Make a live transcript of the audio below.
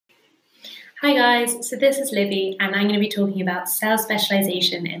Hi guys, so this is Livy and I'm going to be talking about cell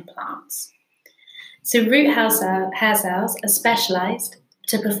specialization in plants. So hair cells are specialized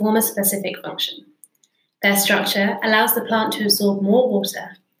to perform a specific function. Their structure allows the plant to absorb more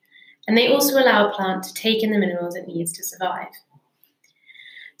water, and they also allow a plant to take in the minerals it needs to survive.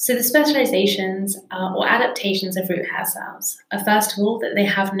 So the specializations or adaptations of root hair cells are first of all that they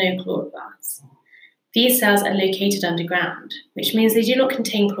have no chloroplasts. These cells are located underground, which means they do not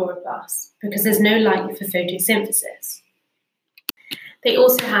contain chloroplasts because there's no light for photosynthesis. They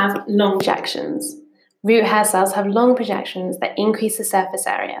also have long projections. Root hair cells have long projections that increase the surface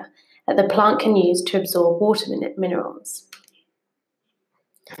area that the plant can use to absorb water minerals.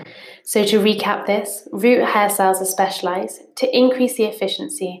 So to recap this, root hair cells are specialized to increase the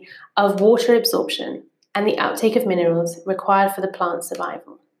efficiency of water absorption and the uptake of minerals required for the plant's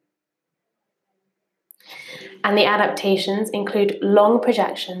survival. And the adaptations include long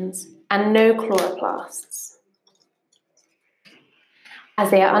projections and no chloroplasts, as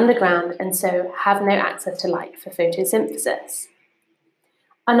they are underground and so have no access to light for photosynthesis.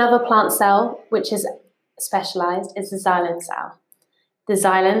 Another plant cell which is specialized is the xylem cell. The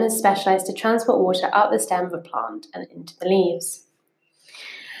xylem is specialized to transport water up the stem of a plant and into the leaves.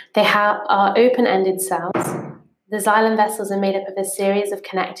 They are open-ended cells. The xylem vessels are made up of a series of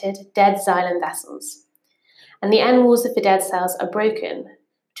connected dead xylem vessels, and the end walls of the dead cells are broken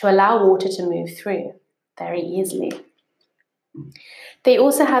to allow water to move through very easily. They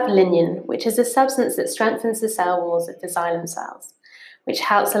also have lignin, which is a substance that strengthens the cell walls of the xylem cells, which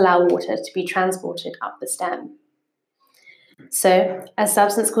helps allow water to be transported up the stem. So, a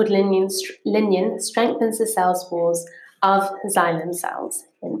substance called lignin strengthens the cell walls of xylem cells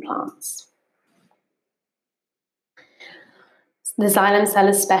in plants. The xylem cell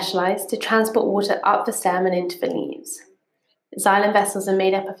is specialized to transport water up the stem and into the leaves. Xylem vessels are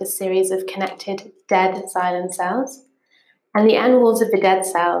made up of a series of connected dead xylem cells, and the end walls of the dead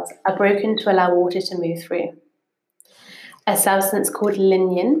cells are broken to allow water to move through. A substance called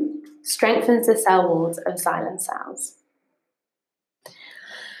lignin strengthens the cell walls of xylem cells.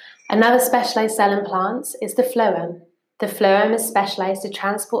 Another specialized cell in plants is the phloem. The phloem is specialized to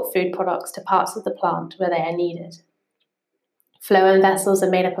transport food products to parts of the plant where they are needed. Phloem vessels are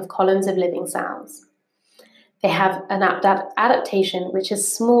made up of columns of living cells. They have an adaptation which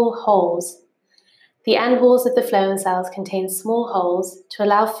is small holes. The end walls of the phloem cells contain small holes to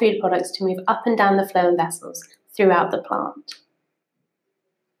allow food products to move up and down the phloem vessels throughout the plant.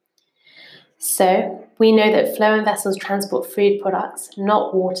 So, we know that phloem vessels transport food products,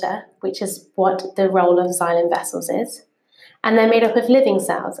 not water, which is what the role of xylem vessels is, and they're made up of living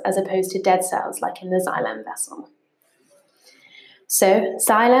cells as opposed to dead cells like in the xylem vessel. So,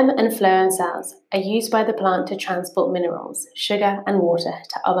 xylem and phloem cells are used by the plant to transport minerals, sugar and water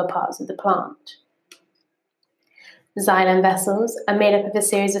to other parts of the plant. Xylem vessels are made up of a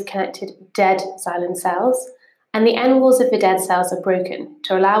series of connected dead xylem cells, and the end walls of the dead cells are broken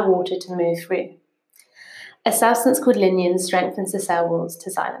to allow water to move through. A substance called lignin strengthens the cell walls to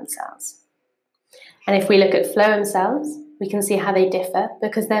xylem cells. And if we look at phloem cells, we can see how they differ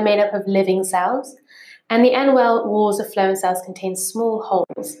because they're made up of living cells, and the end walls of phloem cells contain small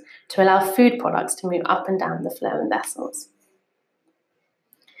holes to allow food products to move up and down the phloem vessels.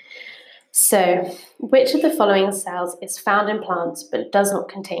 So, which of the following cells is found in plants but does not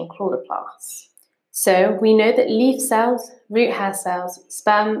contain chloroplasts? So, we know that leaf cells, root hair cells,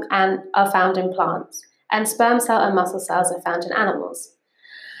 sperm are found in plants, and sperm cell and muscle cells are found in animals.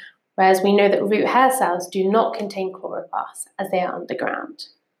 Whereas we know that root hair cells do not contain chloroplasts as they are underground.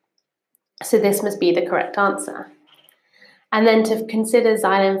 So this must be the correct answer. And then to consider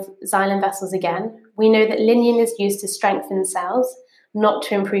xylem vessels again, we know that lignin is used to strengthen cells, not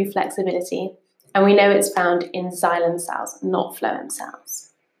to improve flexibility, and we know it's found in xylem cells, not phloem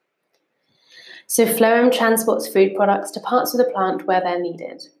cells. So phloem transports food products to parts of the plant where they're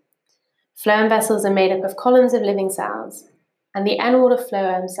needed. Phloem vessels are made up of columns of living cells, and the end wall of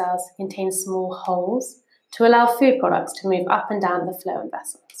phloem cells contains small holes to allow food products to move up and down the phloem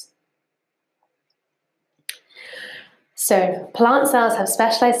vessels. So, plant cells have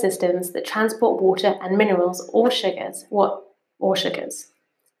specialized systems that transport water and minerals or sugars.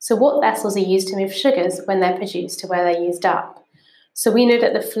 So what vessels are used to move sugars when they're produced to where they're used up? So we know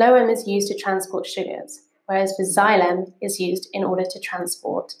that the phloem is used to transport sugars, whereas the xylem is used in order to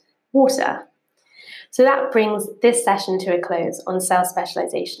transport water. So that brings this session to a close on cell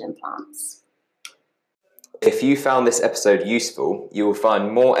specialization in plants. If you found this episode useful, you will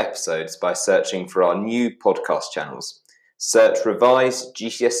find more episodes by searching for our new podcast channels. Search Revise,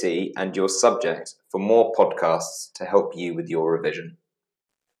 GCSE and your subject for more podcasts to help you with your revision.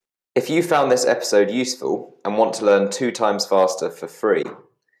 If you found this episode useful and want to learn 2 times faster for free,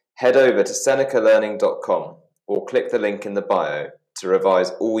 head over to senecalearning.com or click the link in the bio to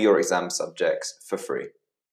revise all your exam subjects for free.